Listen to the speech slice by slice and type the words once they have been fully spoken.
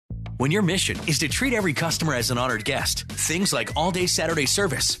When your mission is to treat every customer as an honored guest, things like all-day Saturday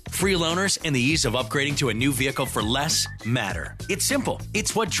service, free loaners, and the ease of upgrading to a new vehicle for less matter. It's simple.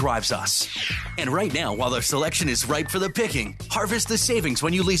 It's what drives us. And right now, while the selection is ripe for the picking, harvest the savings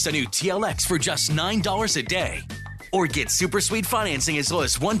when you lease a new TLX for just $9 a day. Or get super sweet financing as low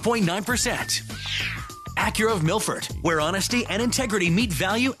as 1.9%. Acura of Milford, where honesty and integrity meet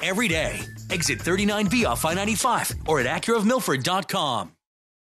value every day. Exit 39B off I-95 or at acuraofmilford.com.